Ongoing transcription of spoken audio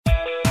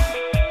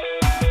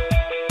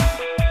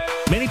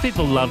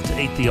people love to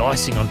eat the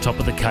icing on top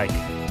of the cake.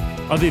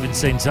 I've even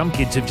seen some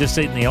kids who've just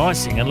eaten the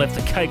icing and left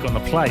the cake on the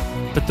plate.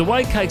 But the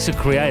way cakes are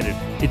created,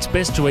 it's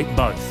best to eat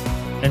both.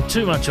 And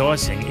too much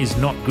icing is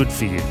not good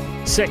for you.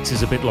 Sex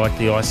is a bit like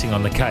the icing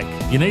on the cake.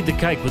 You need the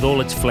cake with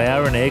all its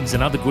flour and eggs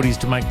and other goodies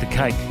to make the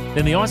cake.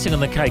 Then the icing on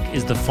the cake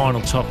is the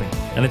final topping.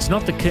 And it's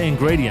not the key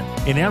ingredient.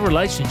 In our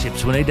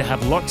relationships, we need to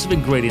have lots of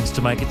ingredients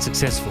to make it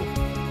successful.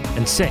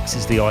 And sex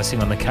is the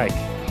icing on the cake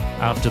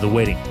after the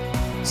wedding.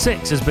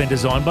 Sex has been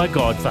designed by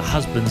God for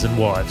husbands and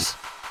wives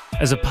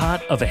as a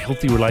part of a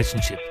healthy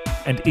relationship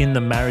and in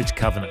the marriage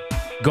covenant.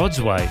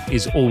 God's way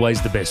is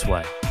always the best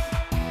way.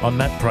 I'm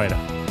Matt Prater.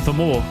 For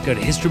more, go to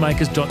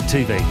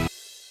historymakers.tv.